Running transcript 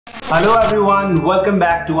Hello everyone, welcome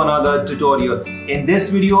back to another tutorial. In this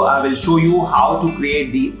video, I will show you how to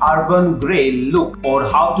create the urban gray look or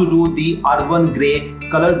how to do the urban gray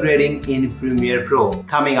color grading in Premiere Pro.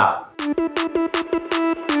 Coming up.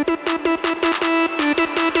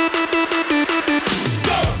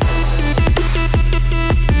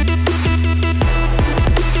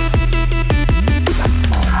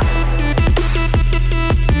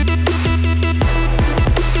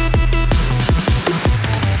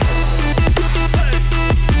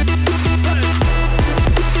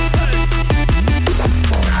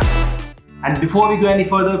 And before we go any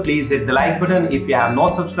further, please hit the like button. If you have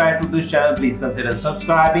not subscribed to this channel, please consider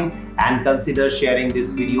subscribing and consider sharing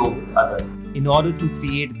this video with others. In order to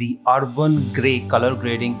create the urban gray color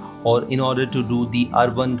grading or in order to do the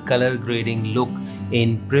urban color grading look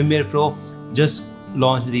in Premiere Pro, just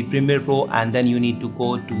launch the Premiere Pro and then you need to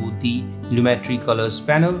go to the Lumetri Colors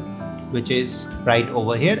panel, which is right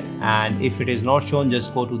over here. And if it is not shown,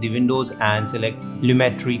 just go to the Windows and select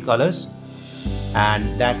Lumetri Colors.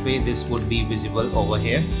 And that way this would be visible over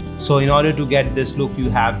here. So in order to get this look, you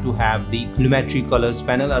have to have the Lumetri Colors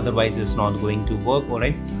panel, otherwise it's not going to work.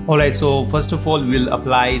 Alright, so first of all we'll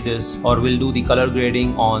apply this, or we'll do the color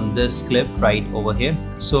grading on this clip right over here.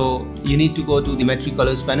 So you need to go to the Lumetri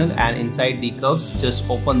Colors panel and inside the curves, just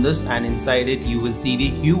open this, and inside it you will see the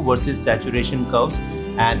hue versus saturation curves.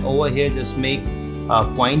 And over here just make a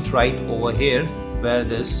point right over here where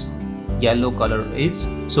this yellow color is.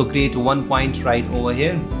 So create one point right over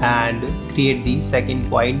here and create the second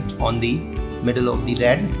point on the middle of the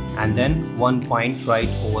red, and then one point right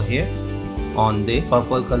over here on the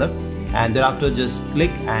purple color, and thereafter just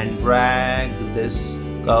click and drag this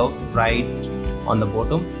curve right on the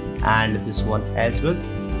bottom and this one as well,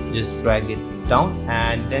 just drag it down.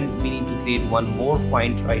 And then we need to create one more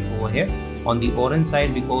point right over here on the orange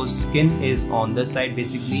side, because skin is on this side.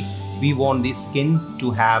 Basically we want the skin to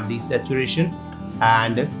have the saturation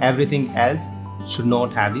and everything else should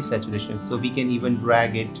not have the saturation. So we can even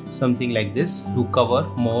drag it something like this to cover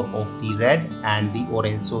more of the red and the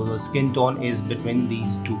orange. So the skin tone is between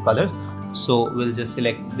these two colors. So we'll just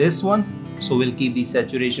select this one. So we'll keep the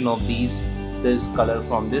saturation of this color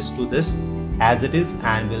from this to this as it is,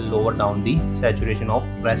 and we'll lower down the saturation of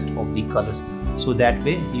rest of the colors. So that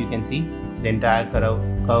way you can see the entire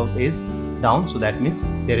curve is down, so that means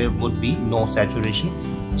there would be no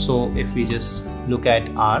saturation. So if we just look at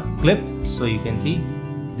our clip, so you can see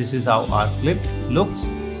this is how our clip looks,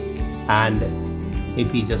 and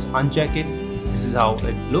if we just uncheck it, this is how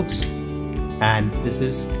it looks. And this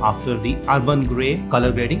is after the urban gray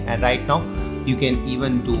color grading. And right now you can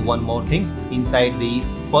even do one more thing. Inside the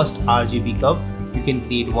first RGB curve, you can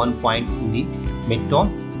create one point in the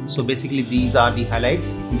mid-tone. So basically these are the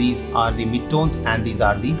highlights, these are the mid-tones, and these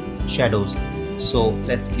are the shadows. So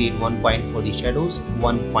let's create one point for the shadows,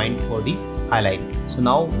 one point for the highlight. So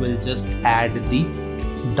now we'll just add the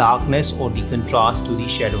darkness or the contrast to the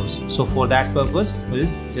shadows. So for that purpose, we'll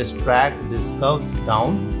just drag this curves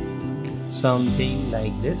down something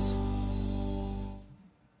like this.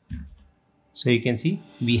 So you can see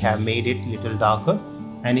we have made it little darker,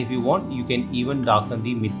 and if you want you can even darken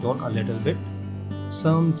the mid-tone a little bit,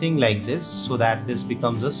 something like this, so that this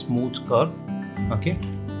becomes a smooth curve. Okay,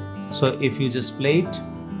 so if you just play it,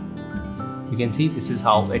 you can see this is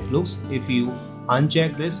how it looks. If you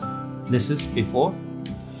uncheck this, this is before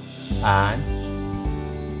and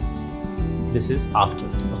this is after.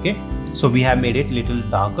 Okay, so we have made it little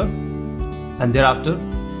darker, and thereafter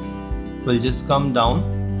we'll just come down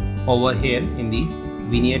over here in the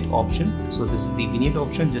vignette option. So this is the vignette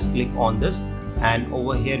option, just click on this, and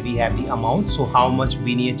over here we have the amount, so how much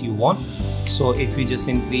vignette you want. So if you just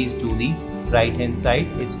increase to the right hand side,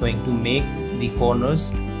 it's going to make the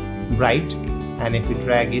corners bright, and if you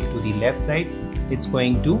drag it to the left side, it's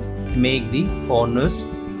going to make the corners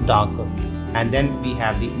darker. And then we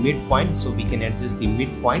have the midpoint, so we can adjust the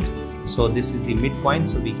midpoint. So this is the midpoint,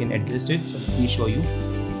 so we can adjust it. So let me show you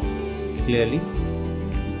clearly.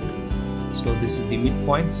 So this is the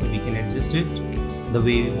midpoint, so we can adjust it the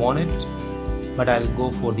way we want it, but I'll go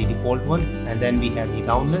for the default one. And then we have the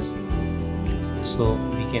roundness, so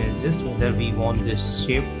we can adjust whether we want this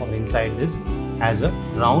shape or inside this as a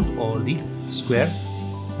round or the square.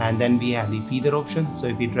 And then we have the feather option, so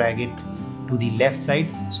if we drag it to the left side,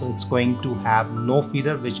 so it's going to have no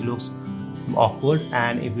feather, which looks awkward,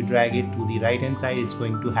 and if we drag it to the right hand side, it's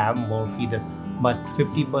going to have more feather, but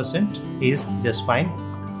 50% is just fine,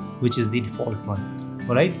 which is the default one.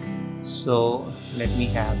 Alright, so let me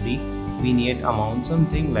have the vignette amount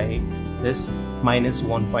something like this, minus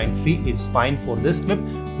 1.3 is fine for this clip,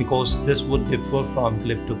 because this would differ from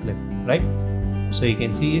clip to clip, right? So you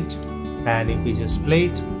can see it, and if we just play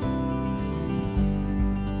it,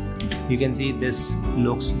 you can see this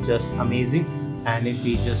looks just amazing. And if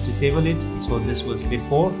we just disable it, so this was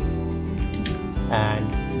before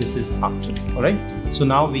and this is after. Alright, so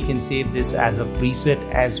now we can save this as a preset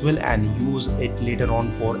as well and use it later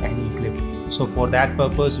on for any clip. So for that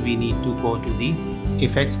purpose we need to go to the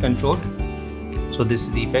effects control. So this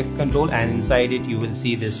is the effect control, and inside it you will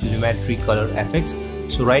see this lumetri color effects.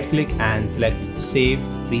 So right click and select save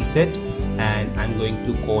preset, and I'm going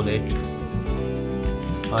to call it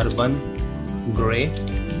urban gray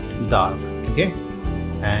dark. Okay,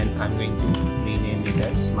 and I'm going to rename it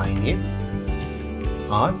as my name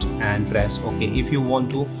art and press OK. If you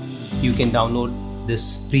want to, you can download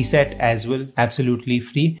this preset as well, absolutely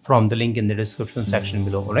free, from the link in the description section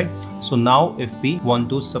below. Alright, so now if we want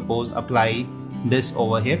to suppose apply this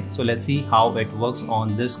over here, so let's see how it works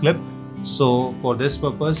on this clip. So for this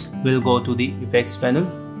purpose we'll go to the effects panel,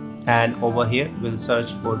 and over here we'll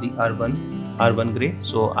search for the urban gray.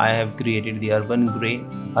 So I have created the urban gray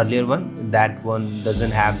earlier one, that one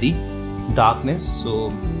doesn't have the darkness.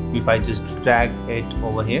 So if I just drag it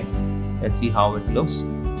over here, let's see how it looks.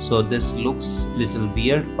 So this looks little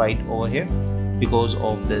weird right over here because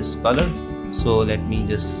of this color. So let me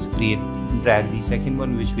just drag the second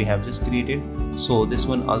one which we have just created. So this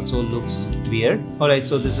one also looks weird. Alright,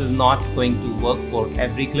 so this is not going to work for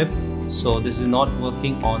every clip. So this is not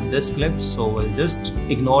working on this clip, so we'll just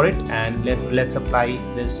ignore it and let's apply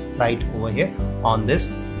this right over here on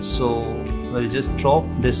this. So we'll just drop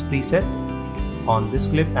this preset on this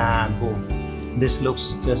clip and boom, this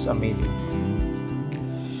looks just amazing.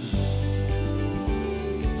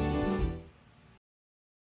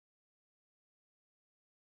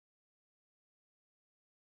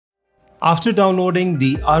 After downloading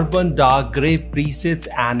the Urban Dark Gray presets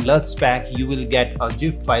and LUT Pack, you will get a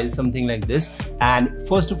GIF file something like this. And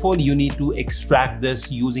first of all, you need to extract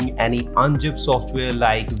this using any unzip software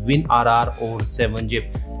like WinRR or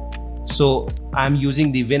 7zip. So I'm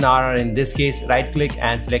using the WinRR in this case. Right click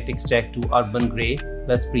and select extract to Urban Gray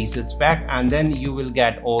LUT Presets Pack, and then you will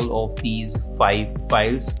get all of these 5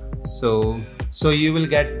 files. So you will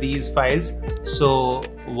get these files. So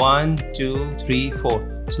 1, 2, 3, 4.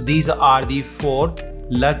 So these are the 4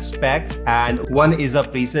 LUT pack, and one is a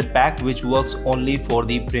preset pack which works only for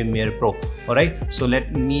the Premiere Pro. Alright, so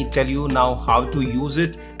let me tell you now how to use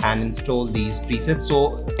it and install these presets.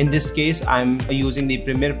 So in this case I'm using the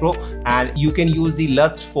Premiere Pro, and you can use the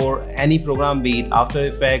LUTs for any program, be it After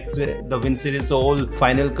Effects, the Vince's all,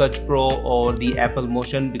 Final Cut Pro or the Apple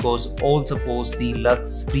Motion, because all supports the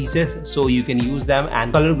LUTs presets, so you can use them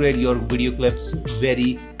and color grade your video clips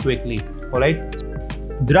very quickly. Alright,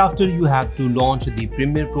 thereafter you have to launch the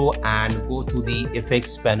Premiere Pro and go to the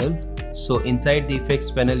effects panel. So inside the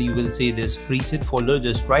effects panel you will see this preset folder.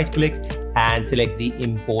 Just right click and select the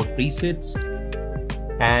import presets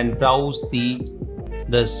and browse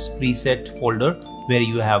this preset folder where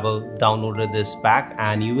you have downloaded this pack,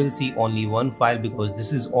 and you will see only one file because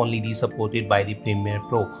this is only the supported by the Premiere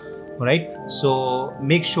Pro. Alright, so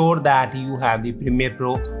make sure that you have the Premiere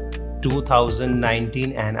Pro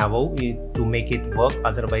 2019 and above to make it work,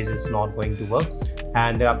 otherwise it's not going to work.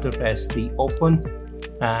 And thereafter press the open,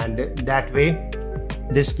 and that way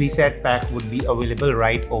this preset pack would be available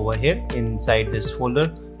right over here inside this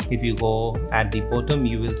folder. If you go at the bottom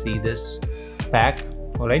you will see this pack.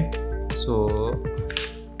 Alright, so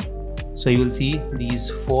you will see these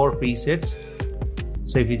 4 presets.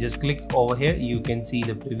 So if you just click over here you can see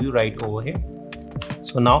the preview right over here.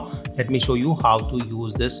 So now let me show you how to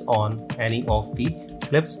use this on any of the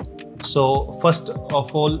clips. So first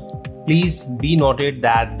of all, please be noted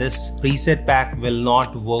that this preset pack will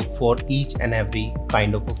not work for each and every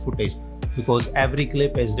kind of a footage, because every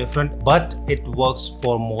clip is different, but it works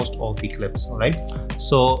for most of the clips. Alright,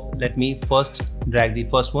 so let me first drag the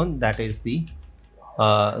first one, that is the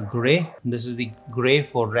gray. This is the gray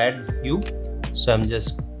for red hue. So I'm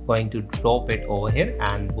just going to drop it over here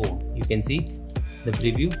and boom, you can see the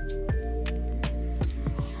preview.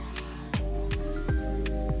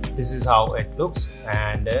 This is how it looks,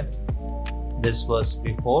 and this was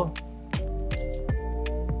before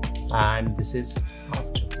and this is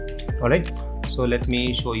after. Alright, so let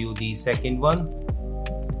me show you the second one.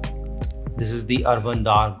 This is the Urban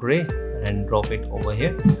Dark Gray, and drop it over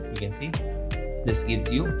here. You can see this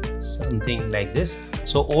gives you something like this.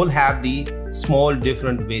 So all have the small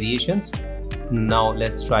different variations. Now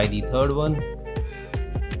let's try the third one,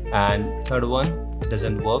 and third one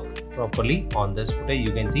doesn't work properly on this footage,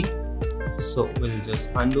 you can see. So we'll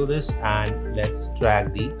just undo this and let's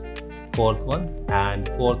drag the fourth one, and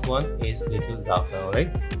fourth one is little darker.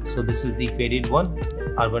 Alright, so this is the faded one,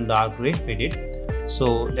 urban dark gray faded.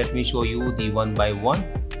 So let me show you the one by one.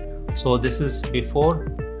 So this is before,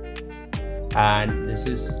 and this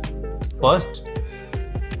is first,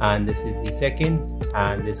 and this is the second,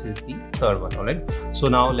 and this is the third one. Alright, so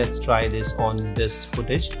now let's try this on this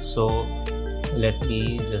footage. So let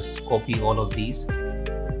me just copy all of these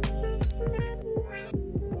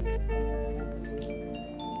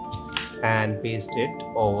and paste it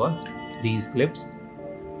over these clips.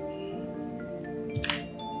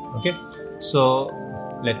 Okay, so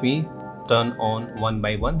let me turn on one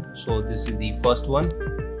by one. So this is the first one.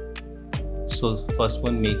 So first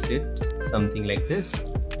one makes it something like this,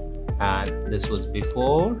 and this was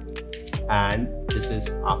before, and this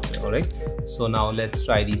is after. Alright, so now let's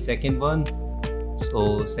try the second one.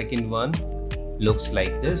 So second one looks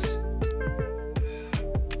like this,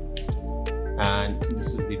 and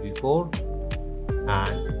this is the before,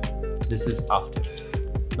 and this is after.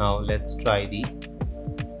 Now let's try the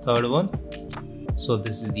third one. So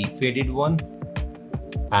this is the faded one,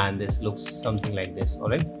 and this looks something like this.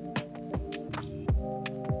 Alright,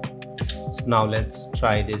 so now let's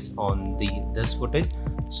try this on this footage.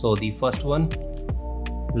 So the first one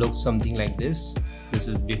looks something like this. This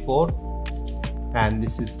is before, and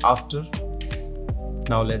this is after.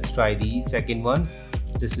 Now let's try the second one.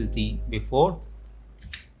 This is the before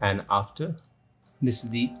and after. This is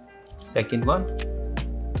the second one,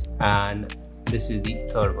 and this is the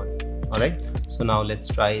third one. Alright, so now let's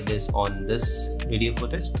try this on this video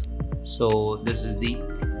footage. So this is the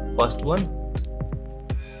first one,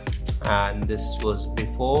 and this was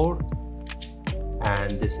before,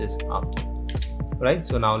 and this is after. Right,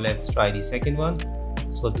 so now let's try the second one.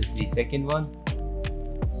 So this is the second one,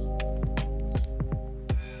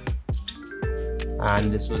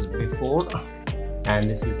 and this was before, and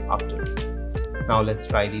this is after. Now let's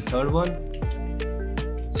try the third one.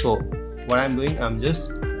 So what I'm doing, I'm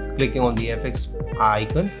just clicking on the FX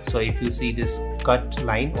icon. So if you see this cut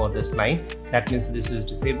line or this line, that means this is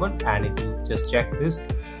disabled, and if you just check this,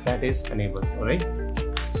 that is enabled. Alright,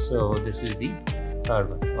 so this is the third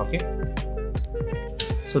one. Okay,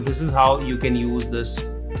 so this is how you can use this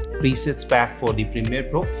presets pack for the Premiere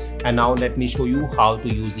Pro. And now let me show you how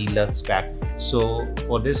to use the LUT pack. So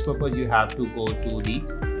for this purpose, you have to go to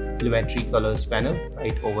the Geometry Colors panel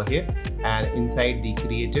right over here, and inside the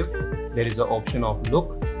creative there is an option of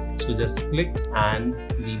look. So just click and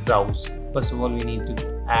the browse. First of all, we need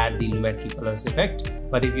to add the Geometry Colors effect,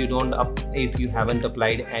 but if you haven't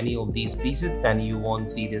applied any of these presets, then you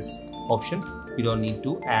won't see this option. You don't need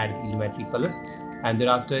to add the Geometry Colors. And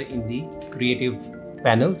thereafter, in the creative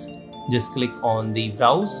panels, just click on the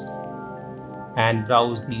browse and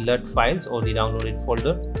browse the LUT files or the downloaded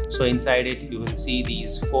folder. So inside it you will see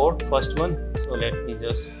these first one. So let me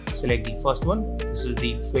just select the first one. This is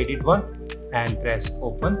the faded one, and press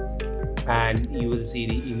open, and you will see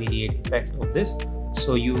the immediate effect of this.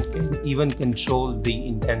 So you can even control the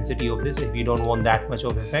intensity of this. If you don't want that much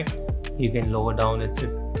of effect, you can lower down its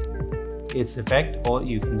effect, or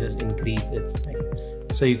you can just increase its effect.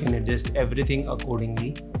 So you can adjust everything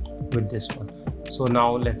accordingly with this one. So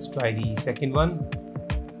now let's try the second one.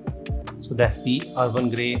 So that's the urban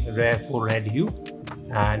gray rare for red hue,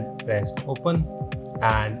 and press open,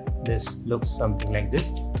 and this looks something like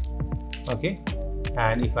this. Okay,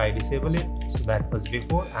 and if I disable it, so that was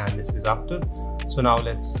before, and this is after. So now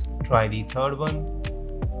let's try the third one.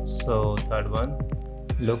 So third one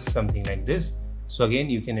looks something like this. So again,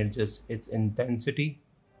 you can adjust its intensity.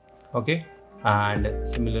 Okay, and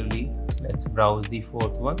similarly, let's browse the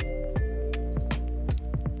fourth one.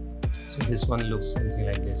 So this one looks something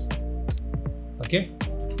like this. Okay,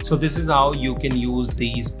 so this is how you can use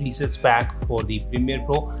these presets pack for the Premiere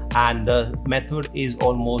Pro, and the method is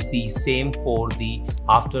almost the same for the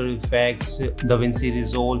After Effects, DaVinci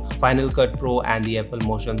Resolve, Final Cut Pro, and the Apple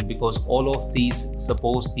Motion, because all of these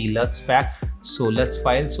suppose the LUT pack. So LUT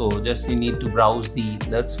file, so just you need to browse the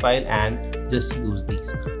LUT file and just use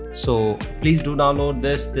these. So please do download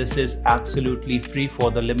this. This is absolutely free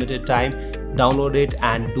for the limited time. Download it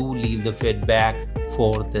and do leave the feedback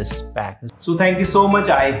for this pack. So thank you so much.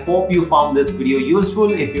 I hope you found this video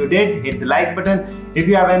useful. If you did, hit the like button. If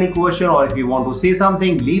you have any question or if you want to say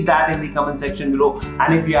something, leave that in the comment section below.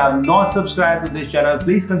 And if you have not subscribed to this channel,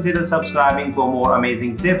 please consider subscribing for more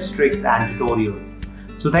amazing tips, tricks and tutorials.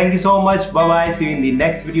 So thank you so much. Bye bye. See you in the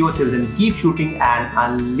next video. Till then, keep shooting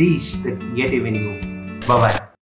and unleash the creative in you. Bye bye.